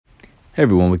Hey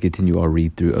everyone, we continue our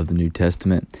read through of the New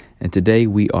Testament, and today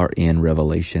we are in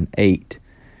Revelation 8.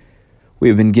 We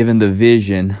have been given the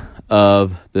vision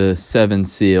of the seven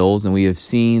seals, and we have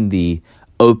seen the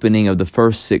opening of the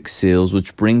first six seals,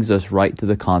 which brings us right to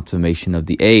the consummation of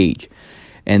the age.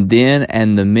 And then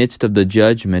in the midst of the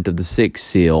judgment of the sixth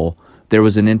seal, there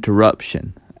was an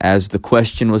interruption, as the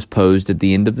question was posed at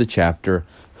the end of the chapter,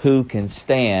 who can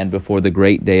stand before the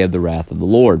great day of the wrath of the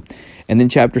Lord? And then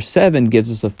chapter 7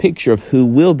 gives us a picture of who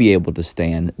will be able to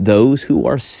stand, those who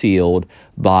are sealed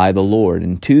by the Lord.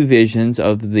 And two visions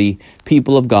of the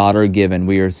people of God are given.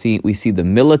 We see the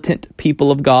militant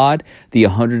people of God, the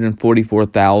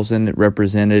 144,000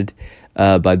 represented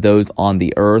by those on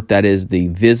the earth. That is the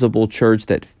visible church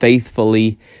that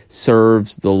faithfully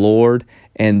serves the Lord.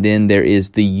 And then there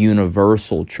is the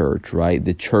universal church, right?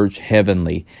 The church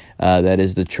heavenly. That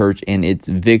is the church in its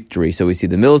victory. So we see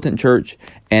the militant church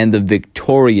and the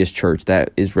victorious church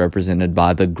that is represented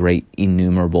by the great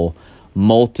innumerable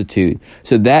multitude.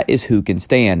 So that is who can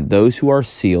stand. Those who are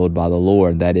sealed by the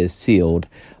Lord, that is sealed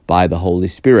by the Holy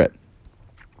Spirit.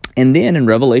 And then in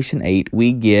Revelation 8,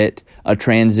 we get a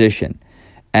transition.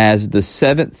 As the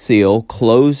seventh seal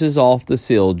closes off the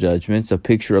seal judgments, a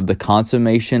picture of the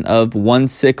consummation of one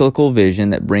cyclical vision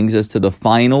that brings us to the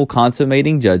final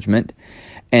consummating judgment.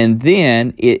 And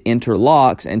then it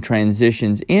interlocks and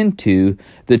transitions into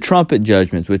the trumpet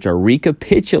judgments, which are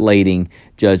recapitulating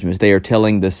judgments. They are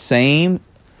telling the same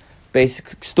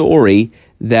basic story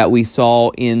that we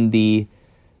saw in the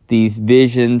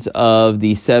visions of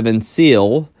the seventh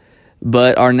seal,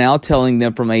 but are now telling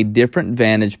them from a different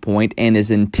vantage point and is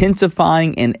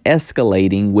intensifying and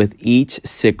escalating with each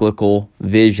cyclical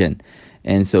vision.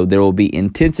 And so there will be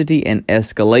intensity and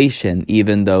escalation,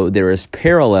 even though there is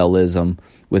parallelism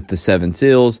with the seven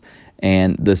seals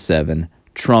and the seven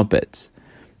trumpets.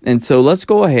 And so let's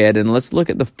go ahead and let's look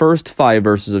at the first 5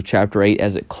 verses of chapter 8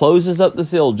 as it closes up the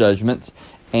seal judgments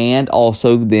and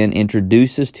also then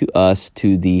introduces to us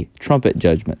to the trumpet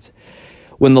judgments.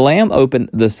 When the Lamb opened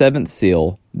the seventh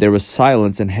seal, there was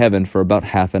silence in heaven for about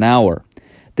half an hour.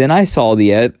 Then I saw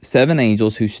the 7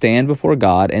 angels who stand before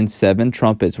God, and 7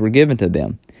 trumpets were given to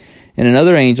them. And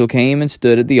another angel came and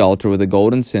stood at the altar with a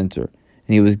golden censer,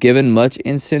 and he was given much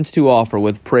incense to offer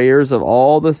with prayers of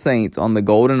all the saints on the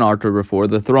golden altar before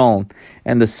the throne.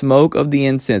 And the smoke of the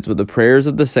incense with the prayers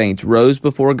of the saints rose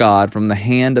before God from the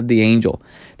hand of the angel.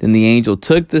 Then the angel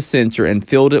took the censer and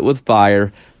filled it with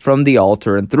fire from the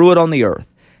altar and threw it on the earth.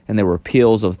 And there were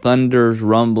peals of thunders,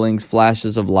 rumblings,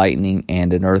 flashes of lightning,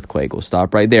 and an earthquake. We'll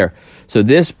stop right there. So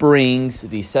this brings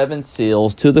the 7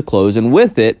 seals to the close, and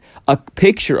with it, a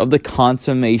picture of the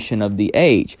consummation of the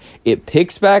age. It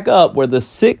picks back up where the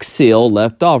 6th seal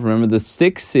left off. Remember, the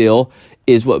 6th seal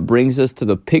is what brings us to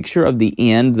the picture of the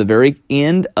end, the very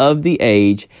end of the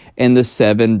age, and the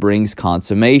 7 brings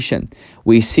consummation.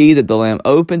 We see that the Lamb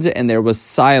opens it and there was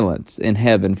silence in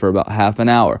heaven for about half an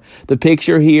hour. The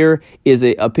picture here is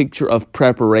a picture of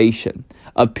preparation,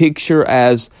 a picture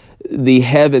as the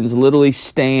heavens literally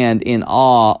stand in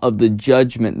awe of the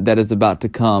judgment that is about to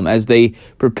come, as they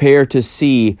prepare to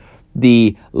see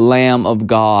the Lamb of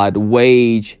God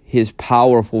wage his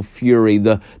powerful fury,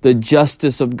 the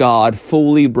justice of God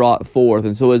fully brought forth.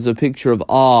 And so it's a picture of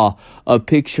awe, a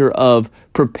picture of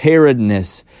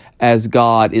preparedness as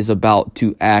God is about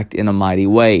to act in a mighty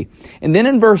way. And then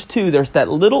in verse 2, there's that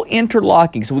little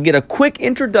interlocking. So we get a quick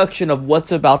introduction of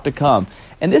what's about to come.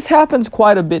 And this happens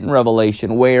quite a bit in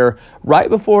Revelation, where right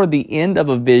before the end of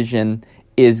a vision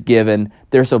is given,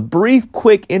 there's a brief,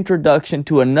 quick introduction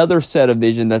to another set of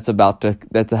vision that's about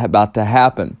to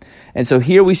happen. And so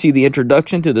here we see the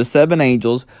introduction to the 7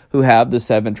 angels who have the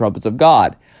 7 trumpets of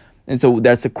God. And so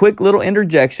that's a quick little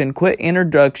interjection, quick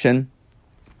introduction.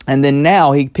 And then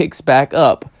now he picks back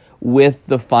up with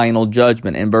the final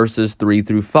judgment in verses 3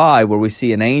 through 5, where we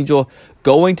see an angel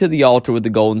going to the altar with the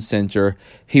golden censer.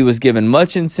 He was given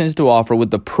much incense to offer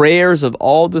with the prayers of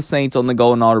all the saints on the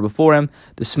golden altar before him.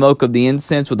 The smoke of the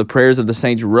incense with the prayers of the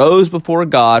saints rose before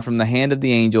God from the hand of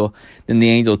the angel. Then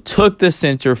the angel took the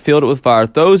censer, filled it with fire,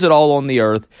 throws it all on the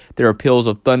earth. There are peals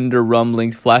of thunder,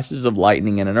 rumblings, flashes of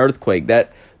lightning, and an earthquake.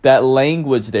 That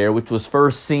language there, which was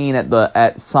first seen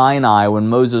at Sinai when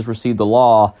Moses received the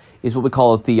law, is what we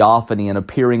call a theophany, an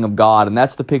appearing of God. And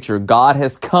that's the picture. God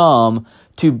has come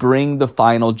to bring the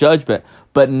final judgment.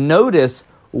 But notice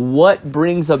what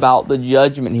brings about the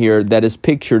judgment here that is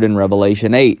pictured in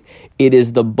Revelation 8. It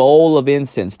is the bowl of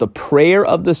incense. The prayer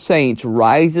of the saints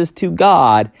rises to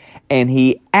God, and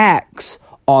he acts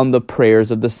on the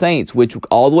prayers of the saints, which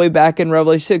all the way back in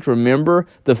Revelation 6, remember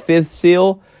the 5th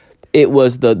seal? it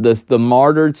was the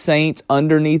martyred saints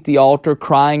underneath the altar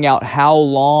crying out, "How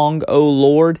long, O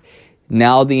Lord?"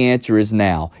 Now the answer is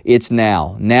now. It's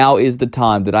now. Now is the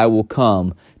time that I will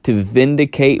come to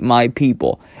vindicate my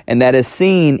people. And that is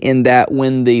seen in that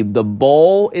when the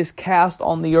bowl is cast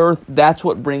on the earth, that's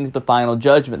what brings the final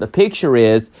judgment. The picture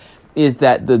is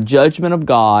that the judgment of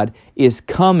God is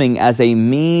coming as a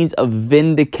means of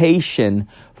vindication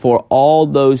for all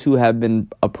those who have been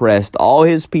oppressed, all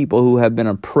His people who have been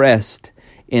oppressed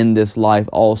in this life,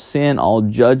 all sin, all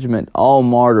judgment, all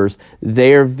martyrs.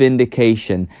 Their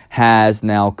vindication has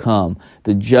now come.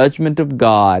 The judgment of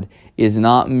God is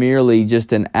not merely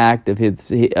just an act of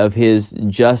His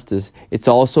justice. It's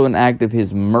also an act of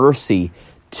His mercy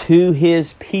to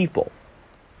His people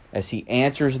as He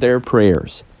answers their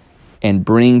prayers and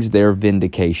brings their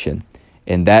vindication.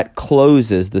 And that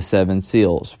closes the seven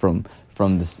seals from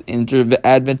the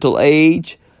inter-advental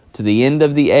age to the end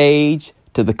of the age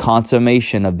to the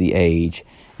consummation of the age.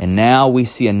 And now we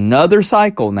see another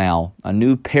cycle now, a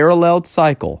new paralleled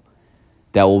cycle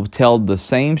that will tell the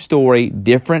same story,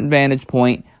 different vantage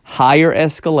point, higher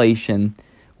escalation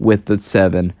with the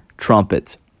seven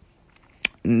trumpets.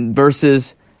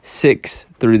 Verses 6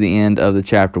 through the end of the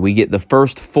chapter, we get the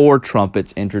first four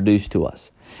trumpets introduced to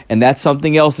us. And that's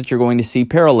something else that you're going to see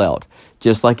paralleled.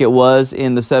 Just like it was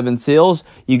in the seven seals,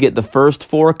 you get the first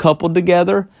four coupled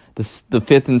together, the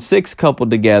fifth and sixth coupled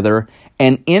together,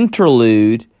 an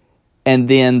interlude, and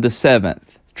then the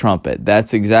seventh trumpet.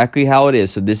 That's exactly how it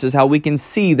is. So this is how we can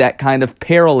see that kind of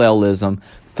parallelism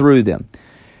through them.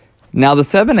 Now the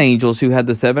seven angels who had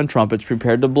the seven trumpets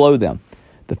prepared to blow them.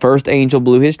 The first angel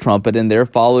blew his trumpet, and there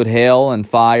followed hail and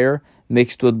fire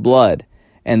mixed with blood,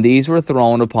 and these were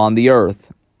thrown upon the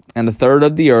earth. And a third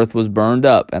of the earth was burned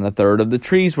up, and a third of the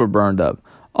trees were burned up.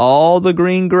 All the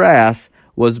green grass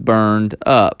was burned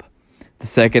up. The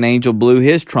second angel blew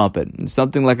his trumpet, and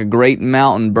something like a great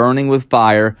mountain burning with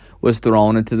fire was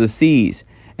thrown into the seas,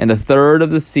 and a third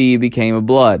of the sea became a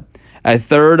blood. A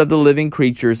third of the living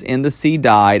creatures in the sea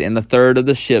died, and a third of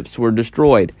the ships were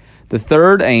destroyed. The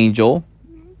third angel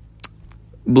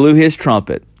blew his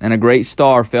trumpet, and a great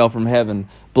star fell from heaven,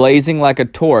 blazing like a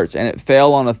torch, and it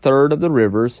fell on a third of the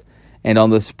rivers and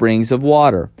on the springs of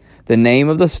water. The name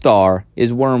of the star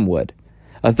is Wormwood.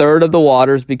 A third of the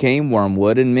waters became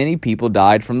wormwood, and many people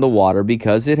died from the water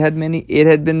because it had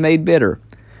been made bitter.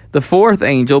 The fourth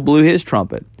angel blew his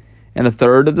trumpet, and a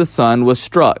third of the sun was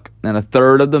struck, and a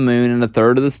third of the moon, and a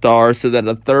third of the stars, so that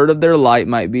a third of their light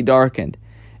might be darkened.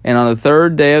 And on the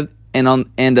third day and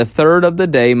a third of the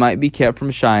day might be kept from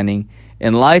shining,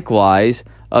 and likewise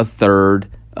a third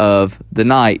of the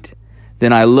night.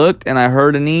 Then I looked, and I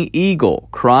heard an eagle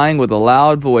crying with a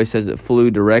loud voice as it flew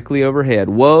directly overhead,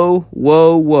 "Woe,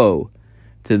 woe, woe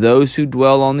to those who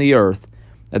dwell on the earth,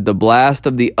 at the blast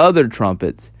of the other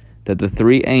trumpets that the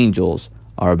three angels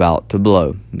are about to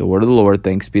blow." The word of the Lord,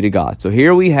 thanks be to God. So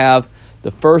here we have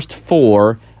the first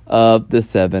four of the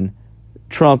seven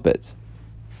trumpets.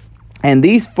 And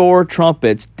these four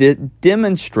trumpets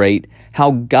demonstrate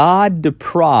how God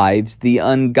deprives the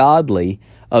ungodly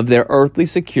of their earthly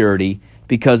security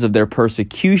because of their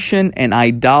persecution and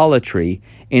idolatry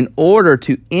in order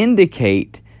to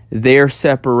indicate their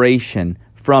separation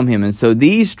from Him. And so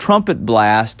these trumpet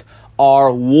blasts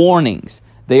are warnings.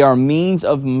 They are means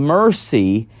of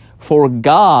mercy for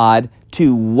God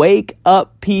to wake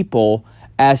up people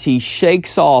as He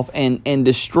shakes off and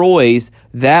destroys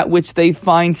that which they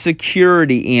find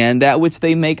security in, that which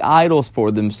they make idols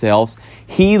for themselves.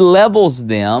 He levels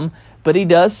them, but He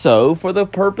does so for the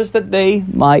purpose that they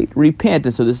might repent.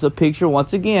 And so this is a picture,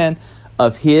 once again,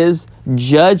 of His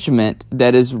judgment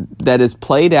that is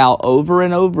played out over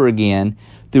and over again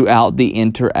throughout the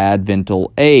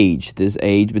interadvental age, this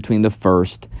age between the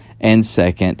first and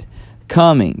second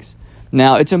comings.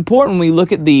 Now, it's important when we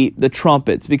look at the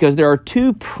trumpets because there are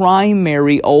two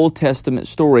primary Old Testament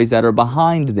stories that are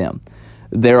behind them.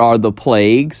 There are the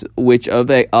plagues, which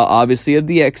obviously of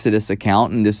the Exodus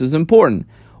account, and this is important.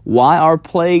 Why are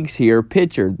plagues here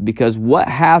pictured? Because what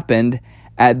happened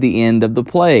at the end of the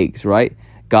plagues, right?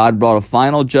 God brought a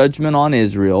final judgment on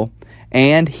Israel,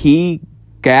 and He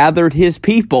gathered His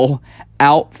people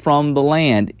out from the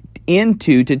land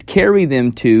to carry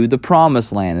them to the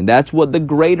promised land. And that's what the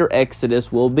greater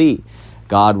Exodus will be.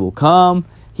 God will come,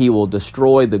 He will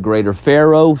destroy the greater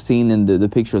Pharaoh, seen in the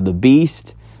picture of the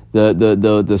beast,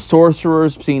 the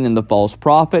sorcerers, seen in the false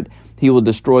prophet. He will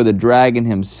destroy the dragon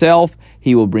himself.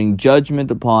 He will bring judgment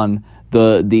upon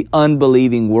the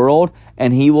unbelieving world,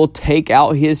 and He will take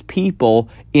out His people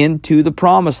into the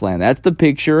promised land. That's the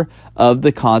picture of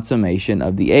the consummation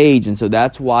of the age, and so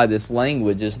that's why this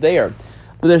language is there.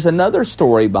 But there's another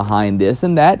story behind this,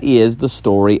 and that is the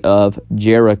story of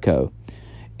Jericho.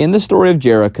 In the story of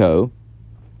Jericho,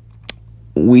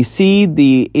 we see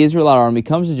the Israelite army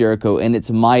comes to Jericho and its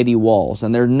mighty walls,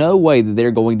 and there's no way that they're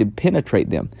going to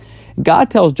penetrate them. God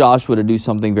tells Joshua to do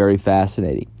something very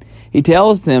fascinating. He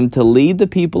tells them to lead the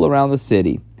people around the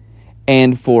city,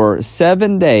 and for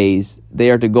 7 days they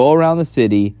are to go around the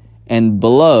city and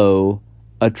blow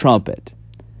a trumpet.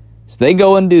 So they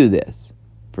go and do this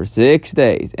for 6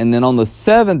 days, and then on the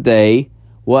 7th day,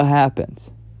 what happens?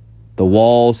 The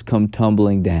walls come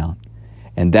tumbling down,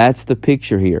 and that's the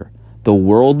picture here. The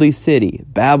worldly city,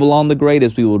 Babylon the Great,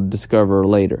 as we will discover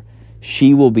later,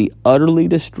 she will be utterly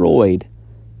destroyed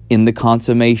in the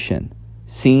consummation,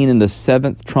 seen in the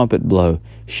 7th trumpet blow.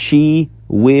 She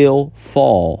will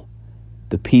fall.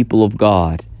 The people of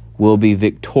God will be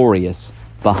victorious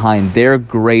behind their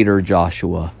greater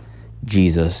Joshua,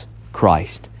 Jesus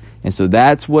Christ. And so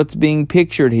that's what's being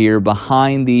pictured here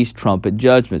behind these trumpet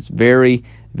judgments. Very,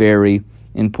 very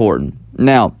important.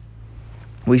 Now,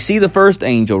 we see the first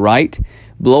angel, right,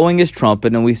 blowing his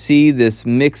trumpet, and we see this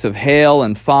mix of hail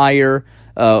and fire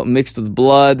mixed with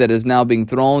blood that is now being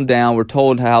thrown down. We're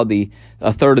told how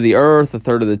a third of the earth, a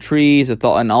third of the trees,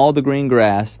 and all the green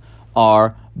grass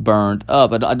are burned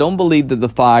up. I don't believe that the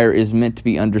fire is meant to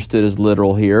be understood as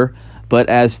literal here, but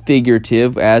as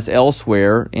figurative, as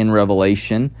elsewhere in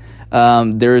Revelation.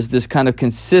 There is this kind of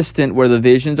consistent where the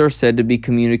visions are said to be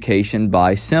communication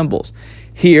by symbols.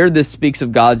 Here, this speaks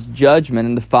of God's judgment,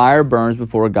 and the fire burns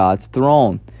before God's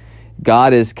throne.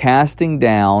 God is casting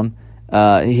down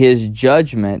His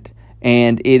judgment,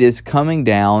 and it is coming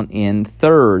down in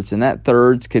thirds. And that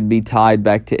thirds could be tied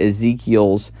back to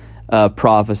Ezekiel's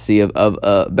prophecy of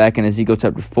back in Ezekiel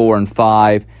chapter 4 and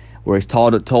 5, where he's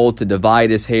told to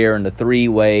divide his hair into 3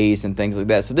 ways and things like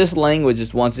that. So this language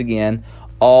is once again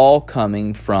all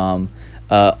coming from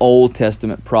Old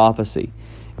Testament prophecy.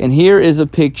 And here is a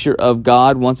picture of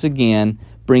God once again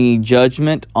bringing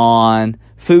judgment on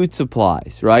food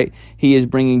supplies, right? He is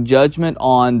bringing judgment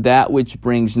on that which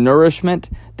brings nourishment,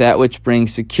 that which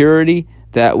brings security,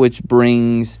 that which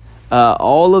brings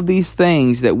all of these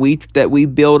things that we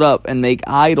build up and make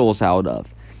idols out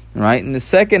of, right? And the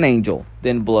second angel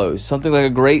then blows. Something like a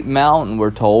great mountain, we're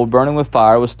told, burning with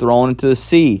fire, was thrown into the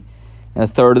sea, and a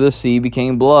third of the sea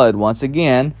became blood. Once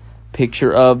again,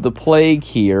 picture of the plague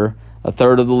here. A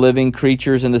third of the living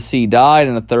creatures in the sea died,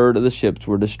 and a third of the ships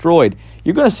were destroyed.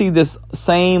 You're going to see this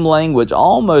same language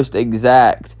almost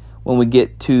exact when we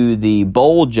get to the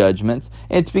bowl judgments.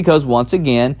 It's because, once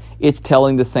again, it's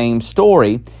telling the same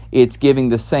story. It's giving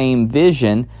the same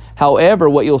vision. However,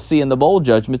 what you'll see in the bowl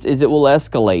judgments is it will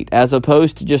escalate. As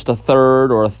opposed to just a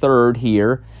third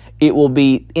here, it will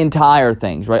be entire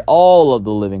things, right? All of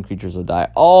the living creatures will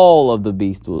die. All of the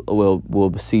beasts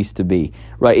will cease to be,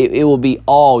 right? It will be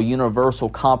all universal,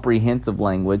 comprehensive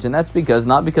language. And that's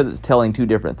not because it's telling 2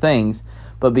 different things,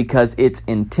 but because it's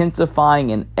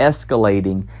intensifying and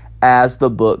escalating as the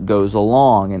book goes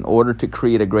along in order to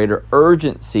create a greater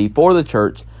urgency for the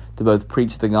church to both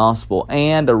preach the gospel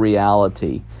and a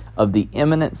reality of the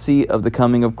imminency of the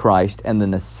coming of Christ and the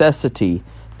necessity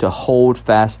to hold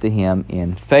fast to Him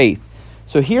in faith.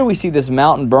 So here we see this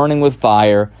mountain burning with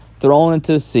fire, thrown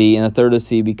into the sea, and a third of the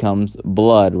sea becomes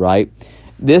blood, right?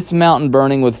 This mountain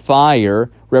burning with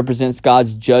fire represents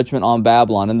God's judgment on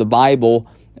Babylon. In the Bible,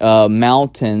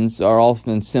 mountains are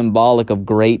often symbolic of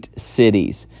great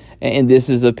cities. And this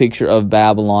is a picture of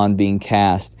Babylon being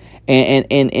cast.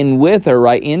 And with her,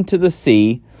 right, into the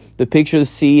sea. The picture of the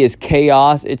sea is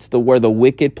chaos. It's where the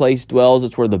wicked place dwells.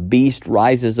 It's where the beast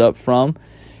rises up from.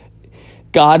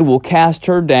 God will cast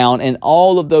her down, and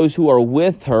all of those who are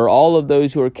with her, all of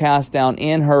those who are cast down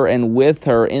in her and with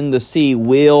her in the sea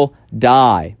will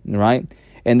die, right?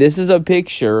 And this is a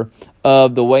picture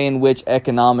of the way in which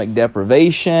economic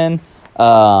deprivation,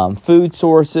 food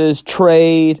sources,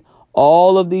 trade,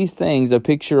 all of these things, a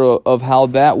picture of how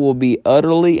that will be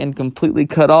utterly and completely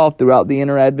cut off throughout the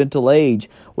interadvental age,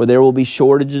 where there will be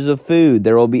shortages of food,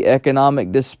 there will be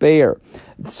economic despair.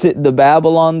 The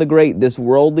Babylon the Great, this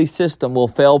worldly system, will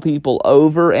fail people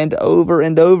over and over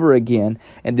and over again.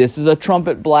 And this is a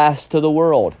trumpet blast to the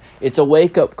world. It's a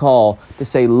wake-up call to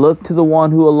say, look to the one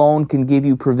who alone can give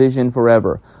you provision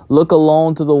forever. Look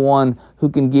alone to the one who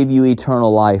can give you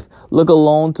eternal life. Look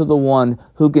alone to the one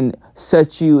who can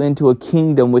set you into a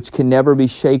kingdom which can never be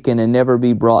shaken and never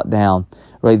be brought down.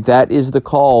 Right? That is the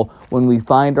call when we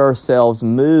find ourselves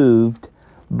moved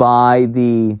by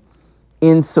the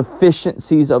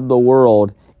insufficiencies of the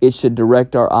world. It should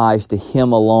direct our eyes to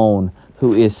Him alone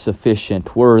who is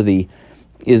sufficient. Worthy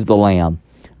is the Lamb.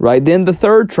 Right? Then the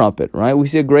third trumpet, right? We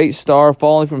see a great star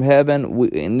falling from heaven,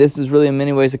 and this is really in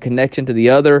many ways a connection to the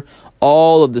other.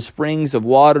 All of the springs of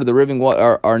water, the living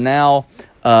water, are now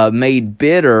made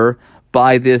bitter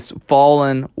by this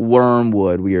fallen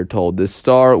wormwood, we are told. This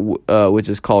star, which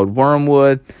is called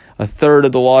wormwood, a third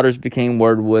of the waters became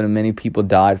wormwood, and many people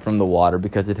died from the water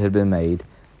because it had been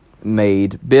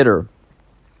made bitter.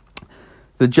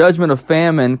 The judgment of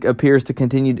famine appears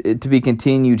to be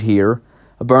continued here.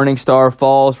 A burning star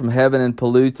falls from heaven and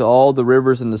pollutes all the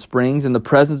rivers and the springs, and the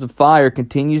presence of fire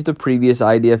continues the previous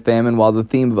idea of famine, while the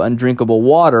theme of undrinkable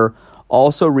water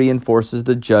also reinforces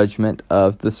the judgment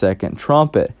of the second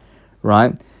trumpet,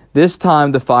 right? This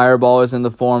time the fireball is in the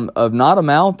form of not a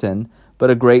mountain, but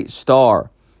a great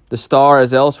star. The star,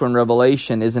 as elsewhere in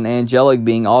Revelation, is an angelic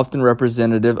being, often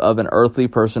representative of an earthly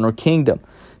person or kingdom.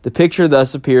 The picture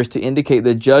thus appears to indicate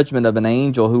the judgment of an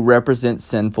angel who represents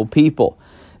sinful people.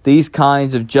 These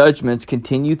kinds of judgments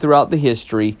continue throughout the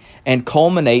history and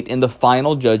culminate in the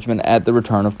final judgment at the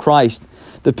return of Christ.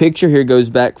 The picture here goes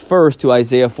back first to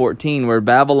Isaiah 14, where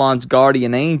Babylon's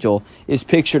guardian angel is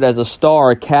pictured as a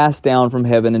star cast down from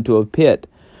heaven into a pit.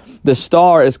 The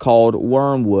star is called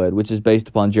wormwood, which is based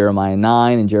upon Jeremiah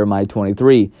 9 and Jeremiah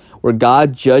 23, where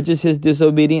God judges his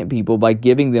disobedient people by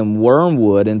giving them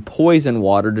wormwood and poison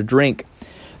water to drink.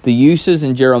 The uses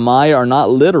in Jeremiah are not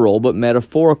literal, but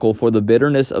metaphorical for the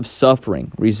bitterness of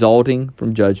suffering resulting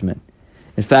from judgment.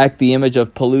 In fact, the image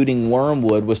of polluting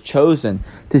wormwood was chosen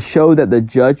to show that the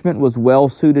judgment was well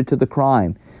suited to the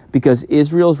crime, because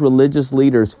Israel's religious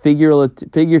leaders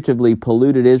figuratively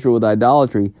polluted Israel with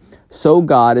idolatry. So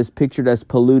God is pictured as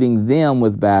polluting them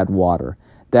with bad water,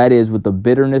 that is, with the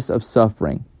bitterness of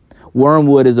suffering.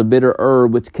 Wormwood is a bitter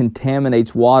herb which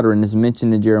contaminates water and is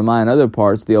mentioned in Jeremiah and other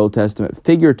parts of the Old Testament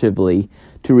figuratively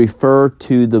to refer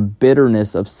to the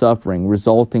bitterness of suffering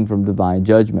resulting from divine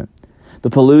judgment. The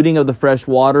polluting of the fresh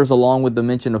waters, along with the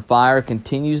mention of fire,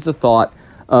 continues the thought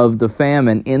of the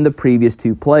famine in the previous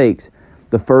two plagues.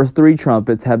 The first three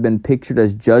trumpets have been pictured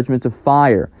as judgments of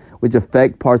fire, which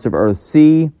affect parts of earth's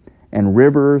sea and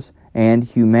rivers and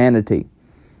humanity.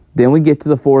 Then we get to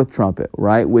the fourth trumpet,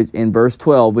 right, which in verse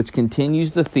 12, which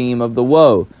continues the theme of the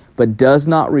woe, but does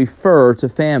not refer to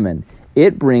famine.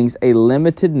 It brings a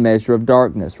limited measure of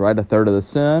darkness, right, a third of the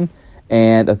sun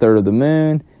and a third of the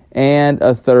moon and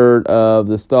a third of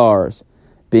the stars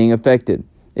being affected.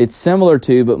 It's similar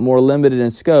to, but more limited in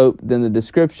scope than the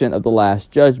description of the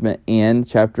last judgment in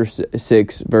chapter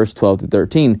 6, verse 12 to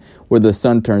 13, where the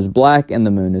sun turns black and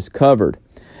the moon is covered.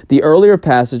 The earlier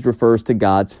passage refers to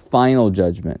God's final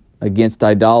judgment against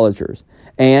idolaters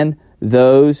and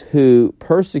those who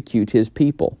persecute his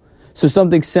people. So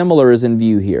something similar is in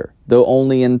view here, though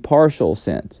only in partial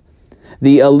sense.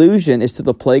 The allusion is to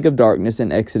the plague of darkness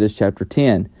in Exodus chapter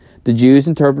 10. The Jews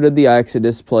interpreted the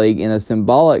Exodus plague in a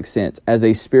symbolic sense as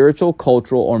a spiritual,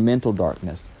 cultural, or mental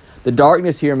darkness. The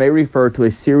darkness here may refer to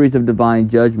a series of divine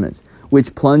judgments,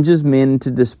 which plunges men into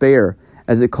despair,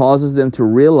 as it causes them to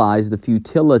realize the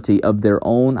futility of their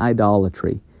own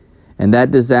idolatry. And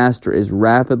that disaster is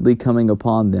rapidly coming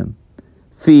upon them.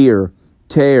 Fear,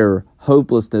 terror,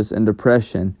 hopelessness, and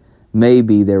depression may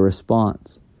be their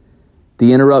response.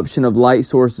 The interruption of light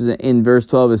sources in verse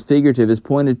 12 is figurative, is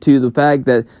pointed to the fact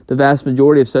that the vast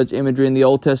majority of such imagery in the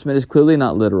Old Testament is clearly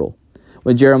not literal.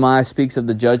 When Jeremiah speaks of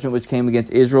the judgment which came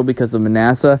against Israel because of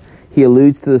Manasseh, he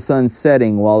alludes to the sun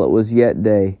setting while it was yet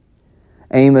day.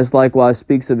 Amos likewise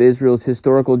speaks of Israel's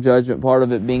historical judgment, part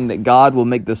of it being that God will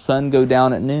make the sun go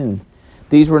down at noon.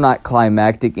 These were not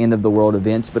climactic end-of-the-world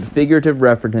events, but figurative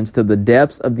reference to the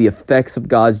depths of the effects of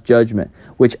God's judgment,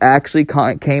 which actually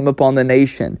came upon the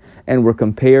nation and were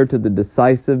compared to the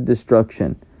decisive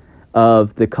destruction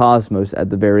of the cosmos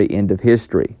at the very end of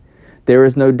history. There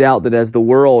is no doubt that as the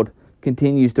world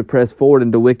continues to press forward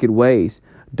into wicked ways,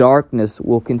 darkness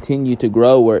will continue to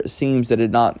grow where it seems that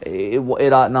it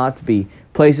ought not to be.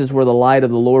 Places where the light of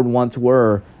the Lord once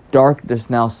were, darkness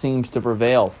now seems to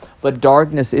prevail. But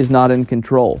darkness is not in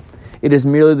control. It is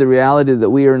merely the reality that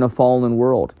we are in a fallen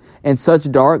world. And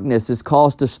such darkness is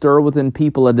caused to stir within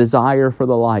people a desire for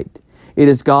the light. It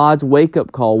is God's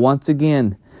wake-up call once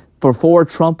again. For 4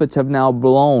 trumpets have now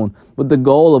blown with the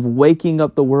goal of waking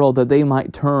up the world that they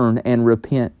might turn and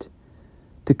repent.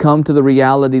 To come to the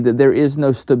reality that there is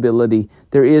no stability,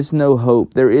 there is no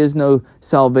hope, there is no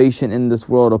salvation in this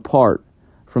world apart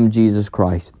from Jesus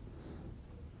Christ.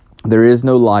 There is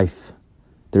no life,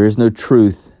 there is no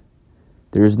truth,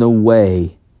 there is no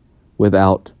way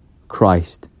without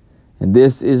Christ. And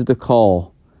this is the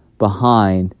call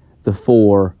behind the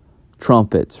 4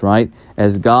 trumpets, right?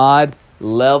 As God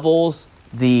levels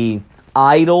the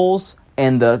idols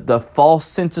and the false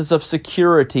senses of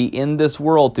security in this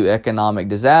world through economic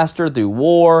disaster, through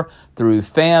war, through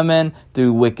famine,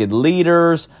 through wicked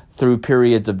leaders, through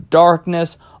periods of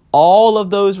darkness. All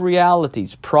of those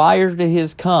realities prior to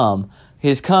his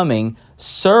coming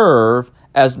serve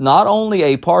as not only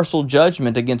a partial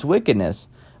judgment against wickedness,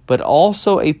 but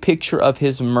also a picture of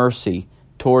his mercy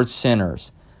towards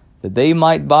sinners, that they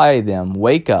might by them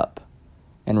wake up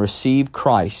and receive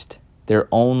Christ, their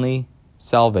only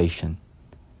salvation.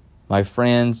 My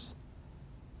friends,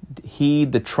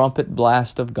 heed the trumpet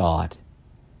blast of God,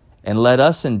 and let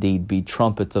us indeed be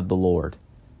trumpets of the Lord,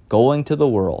 going to the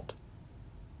world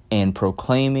and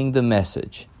proclaiming the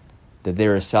message that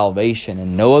there is salvation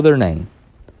in no other name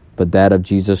but that of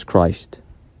Jesus Christ.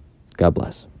 God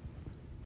bless.